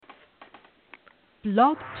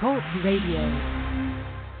Blog Talk Radio.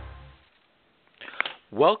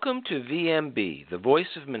 Welcome to VMB, the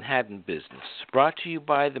Voice of Manhattan Business, brought to you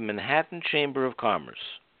by the Manhattan Chamber of Commerce.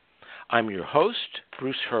 I'm your host,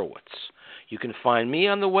 Bruce Hurwitz. You can find me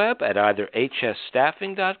on the web at either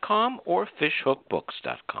hsstaffing.com or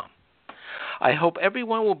fishhookbooks.com. I hope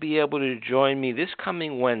everyone will be able to join me this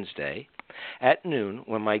coming Wednesday at noon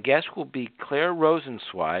when my guest will be Claire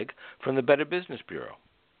Rosenzweig from the Better Business Bureau.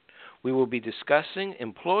 We will be discussing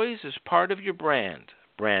employees as part of your brand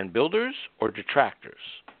builders or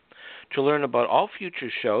detractors. To learn about all future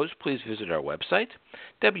shows, please visit our website,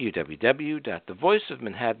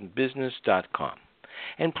 www.thevoiceofmanhattanbusiness.com.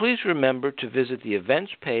 And please remember to visit the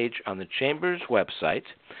events page on the Chamber's website,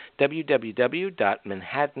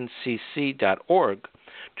 www.manhattancc.org,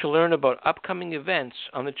 to learn about upcoming events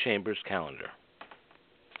on the Chamber's calendar.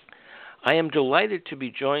 I am delighted to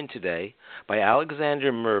be joined today by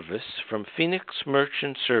Alexander Mervis from Phoenix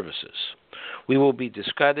Merchant Services. We will be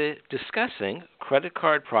discussing credit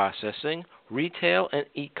card processing, retail, and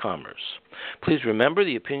e-commerce. Please remember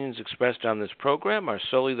the opinions expressed on this program are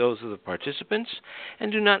solely those of the participants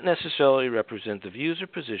and do not necessarily represent the views or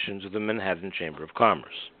positions of the Manhattan Chamber of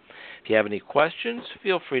Commerce. If you have any questions,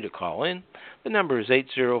 feel free to call in. The number is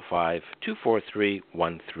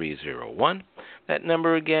 805-243-1301. That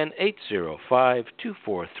number again,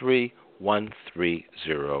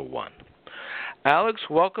 805-243-1301. Alex,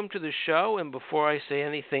 welcome to the show, and before I say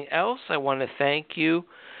anything else, I want to thank you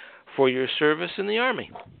for your service in the Army.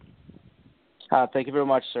 Thank you very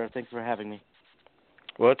much, sir. Thank you for having me.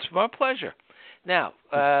 Well, it's my pleasure. Now,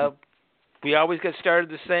 we always get started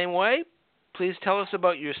the same way. Please tell us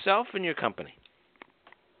about yourself and your company.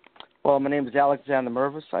 Well, my name is Alexander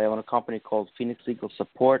Mervis. I own a company called Phoenix Legal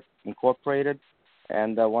Support Incorporated,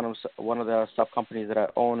 and one of the sub-companies that I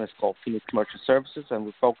own is called Phoenix Merchant Services, and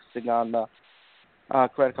we're focusing on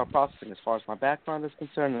credit card processing. As far as my background is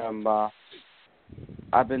concerned,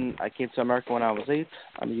 I came to America when I was 8.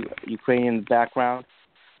 I'm Ukrainian background,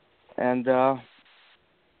 and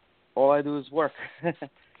all I do is work.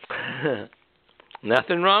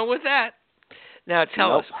 Nothing wrong with that. Now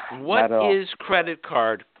tell us, what is credit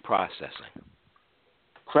card processing?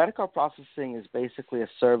 Credit card processing is basically a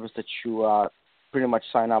service that you pretty much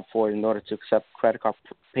sign up for in order to accept credit card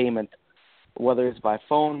payment, whether it's by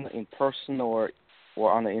phone, in person, or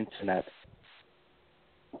on the internet.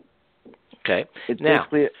 Okay. It's now,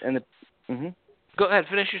 basically go ahead,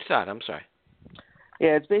 finish your thought. I'm sorry.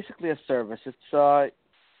 Yeah, it's basically a service. It's for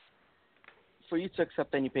you to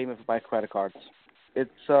accept any payment by credit cards.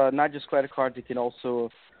 It's not just credit cards. You can also,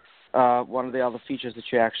 one of the other features that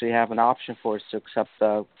you actually have an option for is to accept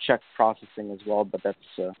check processing as well, but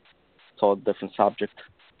that's a totally different subject.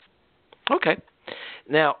 Okay.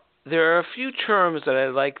 Now, there are a few terms that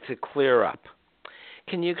I'd like to clear up.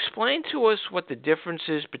 Can you explain to us what the difference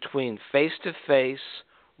is between face-to-face,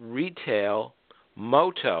 retail,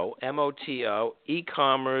 MOTO, M-O-T-O,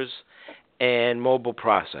 e-commerce, and mobile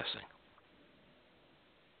processing?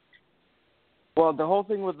 Well, the whole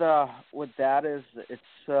thing with that is it's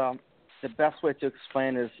the best way to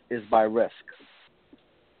explain is by risk.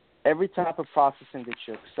 Every type of processing that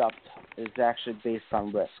you accept is actually based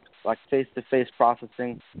on risk. Like face-to-face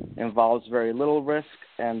processing involves very little risk,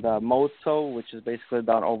 and MOTO, which is basically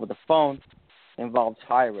done over the phone, involves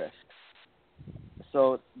high risk.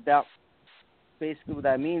 So that basically what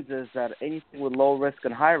that means is that anything with low risk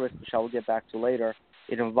and high risk, which I will get back to later,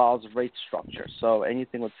 it involves rate structure. So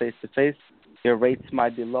anything with face-to-face, your rates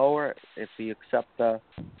might be lower. If you accept the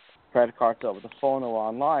credit cards over the phone or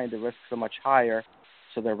online, the risks are much higher,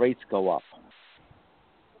 so the rates go up.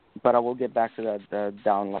 But I will get back to that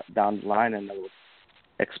down the line, and I will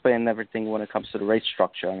explain everything when it comes to the rate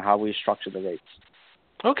structure and how we structure the rates.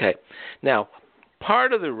 Okay. Now,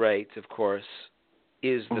 part of the rate, of course,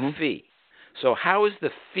 is the fee. So how is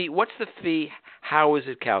the fee? What's the fee? How is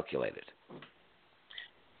it calculated?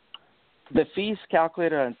 The fee is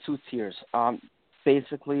calculated on two tiers.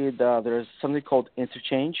 Basically, there's something called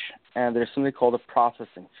interchange, and there's something called a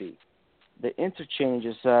processing fee. The interchange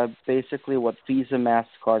is basically what Visa,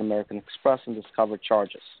 MasterCard, American Express, and Discover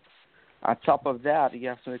charges. On top of that, you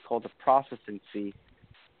have something called the processing fee,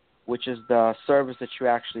 which is the service that you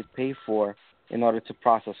actually pay for in order to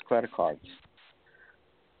process credit cards.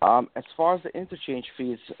 As far as the interchange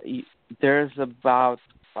fees, there's about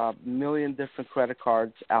 1 million different credit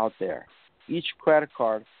cards out there. Each credit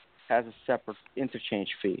card has a separate interchange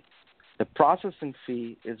fee. The processing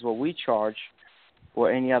fee is what we charge or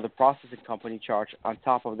any other processing company charge on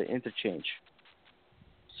top of the interchange.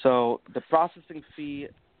 So the processing fee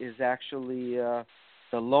is actually the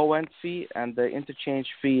low-end fee, and the interchange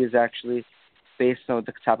fee is actually based on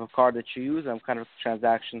the type of card that you use and kind of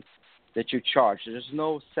transaction that you charge. There's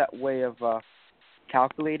no set way of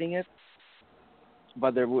calculating it,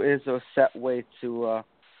 but there is a set way to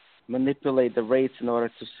manipulate the rates in order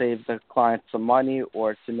to save the client some money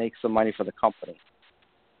or to make some money for the company.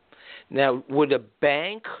 Now, would a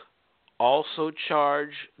bank also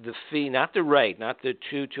charge the fee, not the rate, not the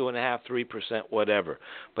 2.5%, 3%, whatever,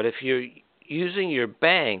 but if you're using your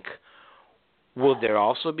bank, will there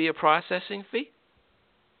also be a processing fee?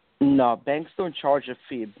 No, banks don't charge a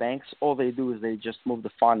fee. Banks, all they do is they just move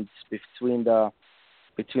the funds between the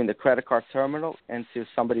credit card terminal into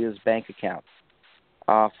somebody's bank account.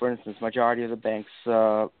 For instance, majority of the banks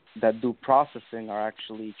that do processing are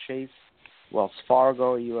actually Chase, Wells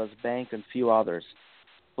Fargo, U.S. Bank, and a few others.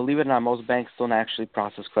 Believe it or not, most banks don't actually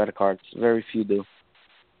process credit cards. Very few do.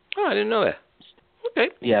 Oh, I didn't know that. Okay.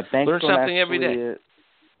 Yeah, banks learn don't something actually, every day.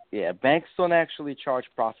 Yeah, banks don't actually charge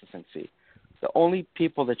processing fee. The only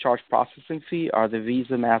people that charge processing fee are the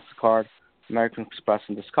Visa, MasterCard, American Express,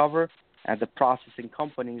 and Discover, and the processing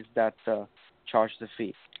companies that charge the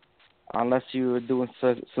fee. Unless you're doing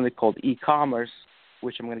something called e-commerce,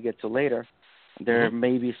 which I'm going to get to later, there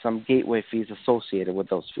may be some gateway fees associated with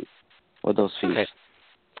those fees. Okay.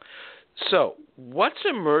 So, what's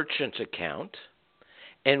a merchant account,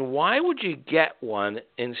 and why would you get one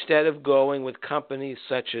instead of going with companies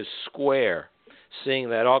such as Square, seeing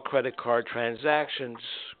that all credit card transactions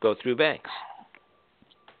go through banks?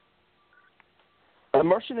 A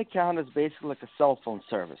merchant account is basically like a cell phone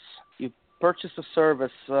service. You purchase a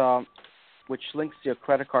service which links to your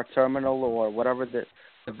credit card terminal or whatever the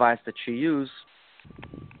device that you use.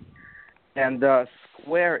 And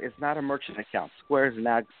Square is not a merchant account. Square is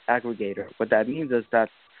an aggregator. What that means is that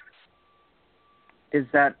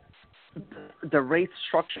the rate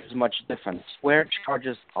structure is much different. Square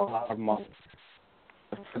charges a lot of money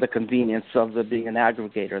for the convenience of being an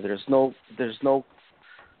aggregator. There's no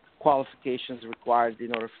qualifications required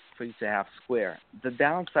in order for you to have Square. The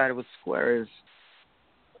downside with Square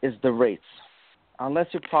is the rates. Unless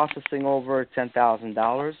you're processing over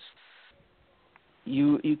 $10,000,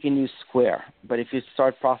 you can use Square. But if you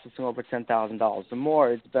start processing over $10,000 or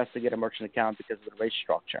more, it's best to get a merchant account because of the rate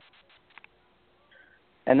structure.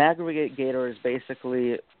 An aggregator is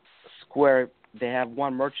basically Square. They have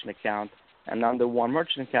one merchant account, and under one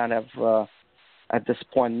merchant account have, at this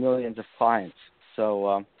point, millions of clients.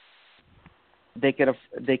 So they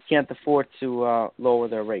can't afford to lower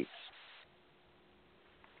their rates.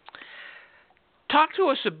 Talk to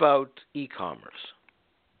us about e-commerce.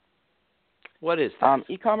 What is that?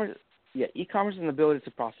 E-commerce is an ability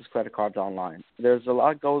to process credit cards online. There's a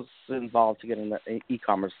lot goes involved to get an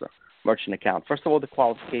e-commerce merchant account. First of all, the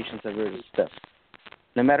qualifications are really stiff.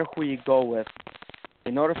 No matter who you go with,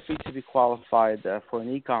 in order for you to be qualified for an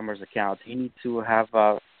e-commerce account, you need to have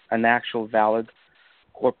an actual valid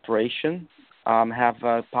corporation, have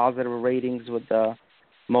positive ratings with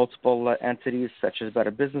multiple entities such as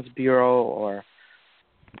Better Business Bureau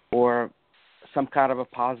or some kind of a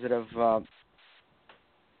positive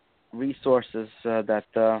resources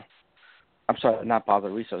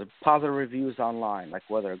positive reviews online, like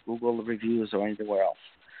whether Google reviews or anywhere else.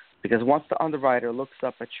 Because once the underwriter looks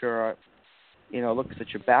at your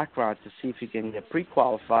background to see if you can get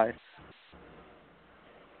pre-qualified,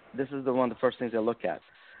 this is the first things they look at.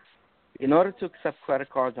 In order to accept credit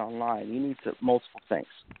cards online, you need multiple things.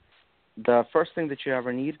 The first thing that you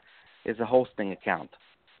ever need is a hosting account.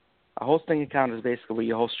 A hosting account is basically where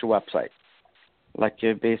you host your website. Like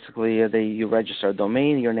you register a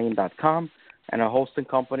domain, yourname.com, and a hosting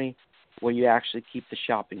company where you actually keep the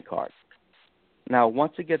shopping cart. Now,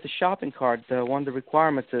 once you get the shopping cart, one of the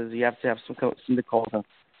requirements is you have to have something called an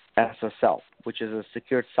SSL, which is a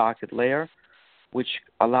secured socket layer, which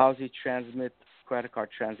allows you to transmit credit card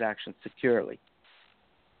transactions securely.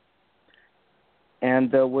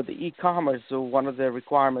 And with the e-commerce, one of the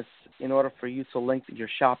requirements, in order for you to link your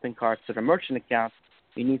shopping cart to the merchant account,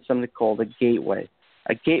 you need something called a gateway.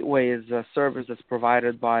 A gateway is a service that's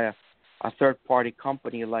provided by a third-party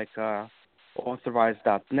company like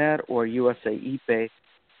Authorize.net or USA ePay,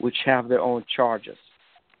 which have their own charges,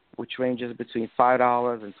 which ranges between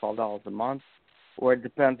 $5 and $12 a month, or it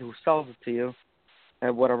depends who sells it to you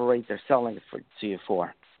at whatever rate they're selling it to you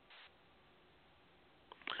for.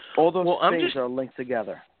 All those things are linked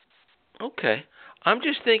together. Okay. I'm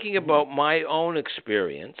just thinking about my own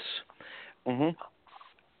experience. Mm-hmm.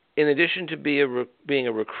 In addition to being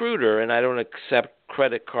a recruiter, and I don't accept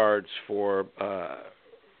credit cards from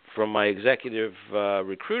my executive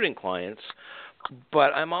recruiting clients,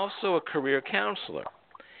 but I'm also a career counselor,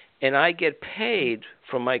 and I get paid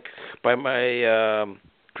by my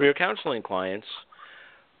career counseling clients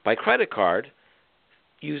by credit card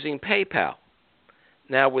using PayPal.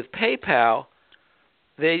 Now, with PayPal,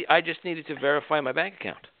 I just needed to verify my bank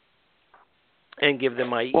account and give them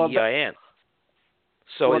my EIN.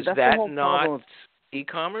 So is that not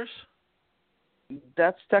e-commerce?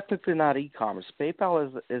 That's technically not e-commerce.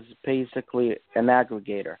 PayPal is basically an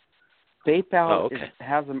aggregator. PayPal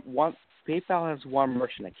has one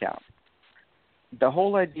merchant account. The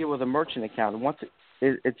whole idea with a merchant account,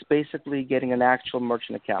 it's basically getting an actual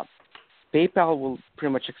merchant account. PayPal will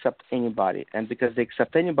pretty much accept anybody, and because they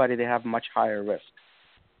accept anybody, they have much higher risk.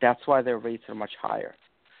 That's why their rates are much higher.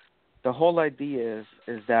 The whole idea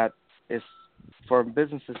is that for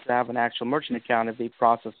businesses to have an actual merchant account, if they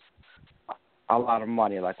process a lot of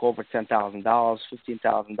money, like over $10,000,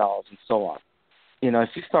 $15,000, and so on. If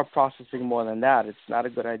you start processing more than that, it's not a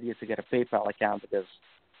good idea to get a PayPal account because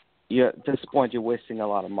at this point you're wasting a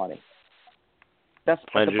lot of money. That's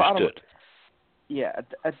understood.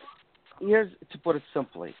 Here's to put it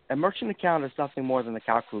simply: a merchant account is nothing more than a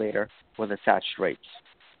calculator with attached rates.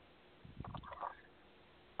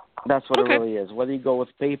 That's what it really is. Whether you go with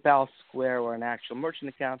PayPal, Square, or an actual merchant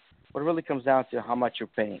account, what it really comes down to how much you're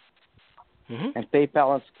paying. Mm-hmm. And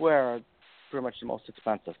PayPal and Square are pretty much the most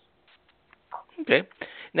expensive. Okay.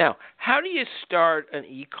 Now, how do you start an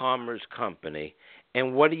e-commerce company,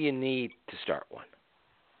 and what do you need to start one?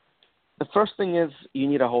 The first thing is you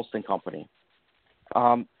need a hosting company.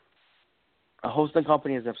 A hosting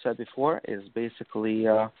company, as I've said before, is basically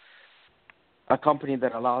a company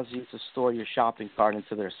that allows you to store your shopping cart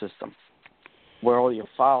into their system, where all your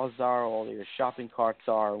files are, all your shopping carts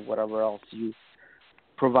are, whatever else you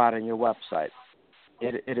provide on your website.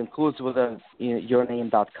 It includes with a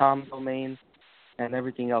yourname.com domain and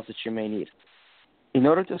everything else that you may need. In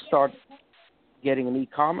order to start getting an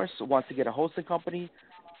e-commerce, once you get a hosting company,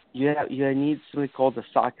 you need something called the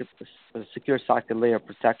secure socket layer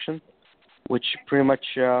protection, which pretty much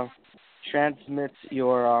transmits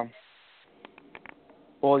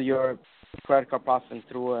all your credit card processing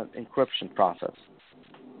through an encryption process.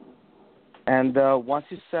 And once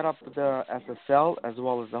you set up the SSL as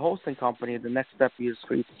well as the hosting company, the next step is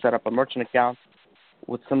for you to set up a merchant account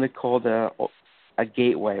with something called a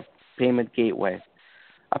gateway, payment gateway.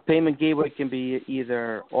 A payment gateway can be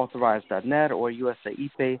either authorized.net or USA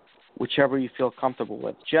ePay, whichever you feel comfortable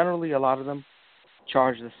with. Generally, a lot of them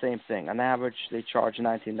charge the same thing. On average, they charge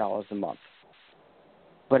 $19 a month.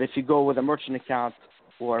 But if you go with a merchant account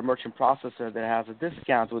or a merchant processor that has a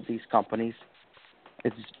discount with these companies,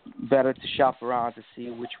 it's better to shop around to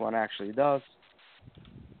see which one actually does.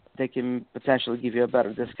 They can potentially give you a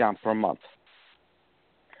better discount per month.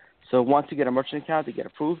 So once you get a merchant account, you get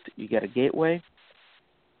approved, you get a gateway.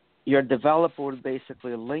 Your developer would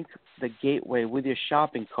basically link the gateway with your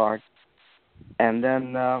shopping cart, and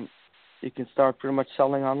then you can start pretty much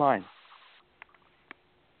selling online.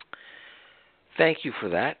 Thank you for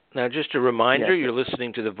that. Now, just a reminder, You're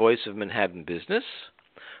listening to the Voice of Manhattan Business.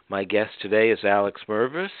 My guest today is Alex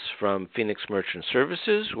Mervis from Phoenix Merchant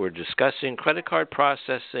Services. We're discussing credit card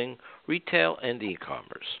processing, retail, and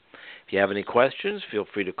e-commerce. If you have any questions, feel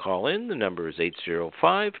free to call in. The number is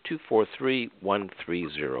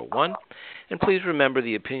 805-243-1301. And please remember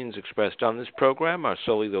the opinions expressed on this program are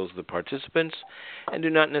solely those of the participants and do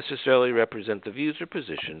not necessarily represent the views or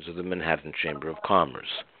positions of the Manhattan Chamber of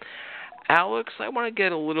Commerce. Alex, I want to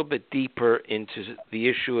get a little bit deeper into the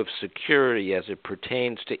issue of security as it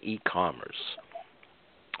pertains to e-commerce.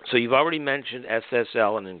 So you've already mentioned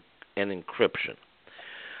SSL and encryption.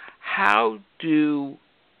 How do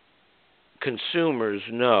consumers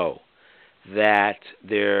know that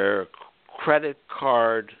their credit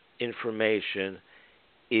card information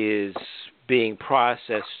is being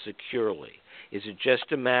processed securely? Is it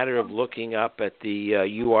just a matter of looking up at the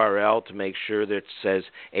URL to make sure that it says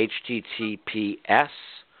HTTPS,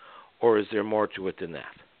 or is there more to it than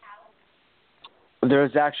that?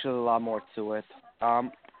 There's actually a lot more to it.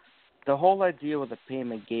 The whole idea with the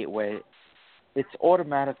payment gateway, it's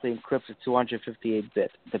automatically encrypted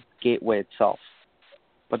 258-bit, the gateway itself.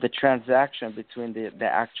 But the transaction between the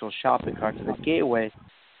actual shopping cart to the gateway,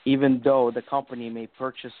 even though the company may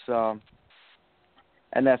purchase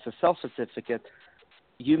an SSL certificate,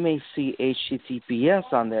 you may see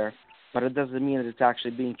HTTPS on there, but it doesn't mean that it's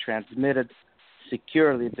actually being transmitted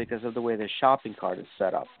securely because of the way the shopping cart is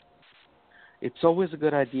set up. It's always a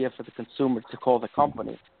good idea for the consumer to call the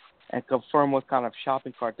company and confirm what kind of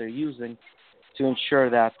shopping cart they're using to ensure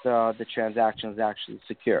that the transaction is actually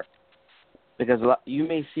secure. Because you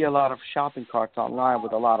may see a lot of shopping carts online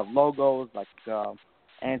with a lot of logos like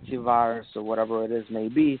antivirus or whatever it is may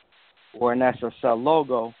be, or an SSL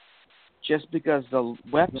logo, just because the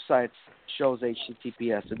website shows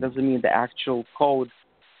HTTPS, it doesn't mean the actual code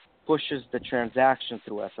pushes the transaction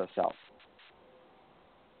through SSL.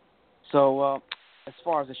 So as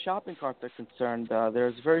far as the shopping carts are concerned,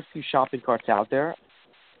 there's very few shopping carts out there.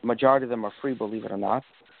 The majority of them are free, believe it or not.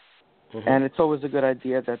 Mm-hmm. And it's always a good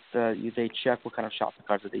idea that they check what kind of shopping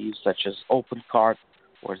carts that they use, such as OpenCart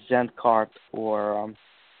or ZenCart or a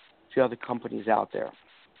few other companies out there.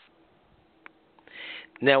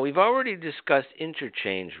 Now, we've already discussed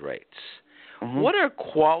interchange rates. Mm-hmm. What are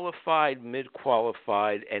qualified,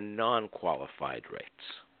 mid-qualified, and non-qualified rates?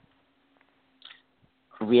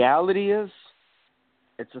 Reality is,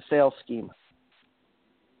 it's a sales scheme.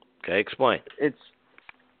 Okay, explain. It's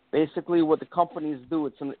basically what the companies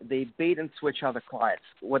do. They bait and switch other clients.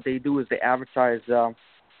 What they do is they advertise a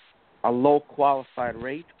low qualified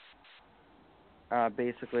rate.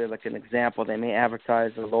 Basically, like an example, they may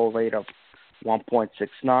advertise a low rate of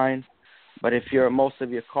 1.69, but if most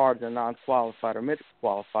of your cards are non-qualified or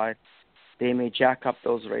mid-qualified, they may jack up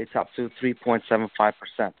those rates up to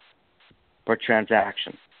 3.75% per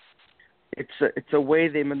transaction. It's a way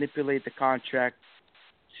they manipulate the contract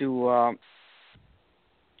to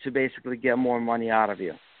basically get more money out of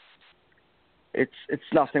you. It's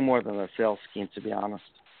nothing more than a sales scheme, to be honest.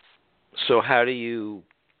 So how do you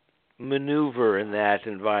maneuver in that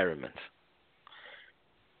environment?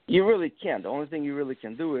 You really can't. The only thing you really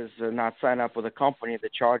can do is not sign up with a company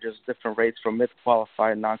that charges different rates for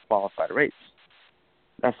mid-qualified and non-qualified rates.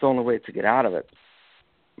 That's the only way to get out of it.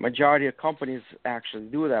 Majority of companies actually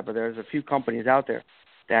do that, but there's a few companies out there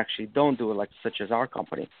that actually don't do it, like such as our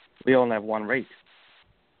company. We only have one rate.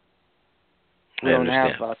 We don't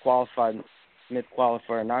have qualified, mid-qualified,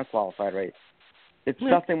 or non-qualified rates. It's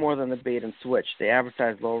nothing more than a bait and switch. They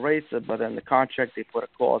advertise low rates, but in the contract they put a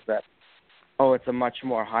clause that, it's a much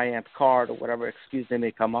more high-end card or whatever excuse they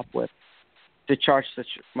may come up with to charge such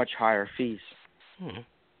much higher fees. Hmm.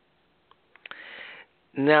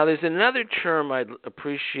 Now, there's another term I'd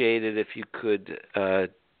appreciate it if you could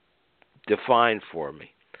define for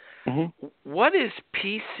me. Mm-hmm. What is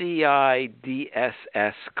PCI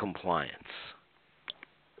DSS compliance?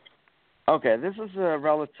 Okay, this is a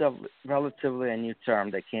relatively a new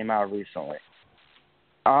term that came out recently.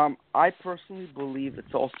 I personally believe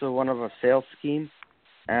it's also one of a sales scheme,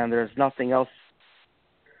 and there's nothing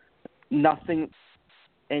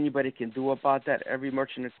anybody can do about that. Every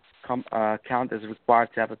merchant account is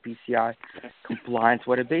required to have a PCI compliance.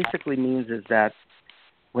 What it basically means is that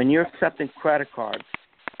when you're accepting credit cards,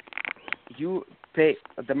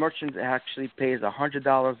 the merchant actually pays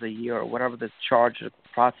 $100 a year or whatever the charge the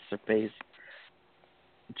processor pays,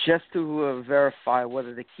 just to verify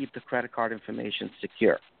whether they keep the credit card information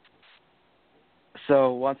secure.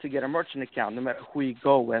 So once you get a merchant account, no matter who you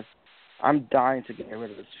go with, I'm dying to get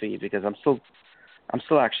rid of this fee because I'm still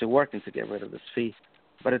actually working to get rid of this fee,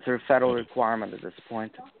 but it's a federal requirement at this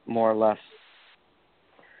point, more or less.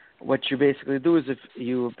 What you basically do is if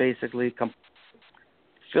you basically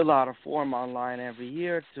fill out a form online every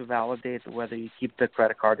year to validate whether you keep the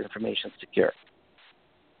credit card information secure.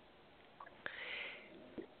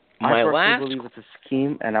 I personally believe it's a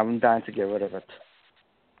scheme, and I'm dying to get rid of it.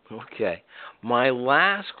 Okay. My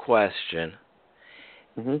last question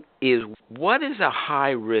is, what is a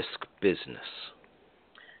high-risk business?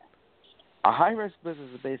 A high-risk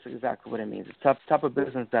business is basically exactly what it means. It's a type of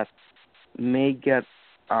business that may get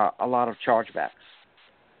a lot of chargebacks.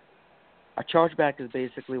 A chargeback is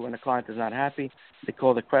basically when a client is not happy, they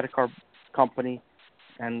call the credit card company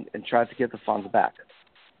and try to get the funds back.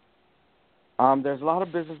 There's a lot of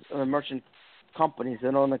merchant companies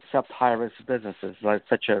that don't accept high-risk businesses,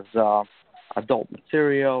 such as adult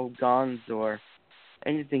material, guns, or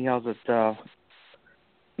anything else that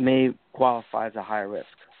may qualify as a high risk.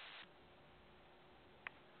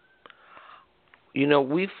 You know,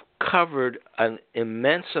 we've covered an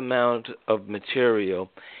immense amount of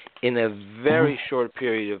material in a very short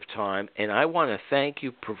period of time, and I want to thank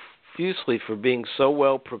you profusely for being so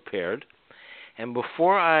well prepared. And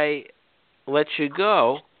before I let you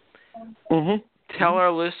go, tell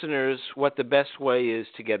our listeners what the best way is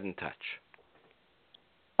to get in touch.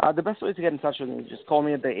 The best way to get in touch with me is just call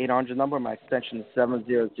me at the 800 number. My extension is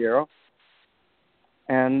 700.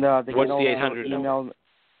 And what's the 800 email number?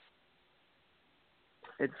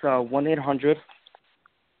 It's 1-800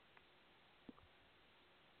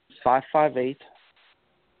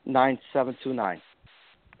 558-9729.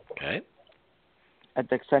 Okay. At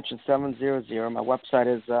the extension 700. My website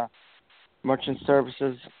is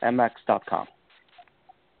merchantservicesmx.com.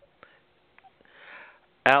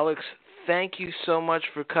 Alex, thank you so much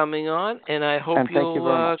for coming on, and I hope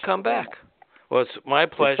you'll come back. Well, it's my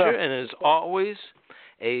pleasure, sir. and as always,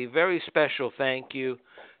 a very special thank you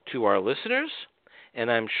to our listeners. And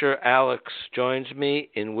I'm sure Alex joins me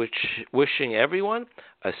in wishing everyone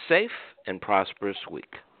a safe and prosperous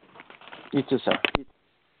week. You too, sir.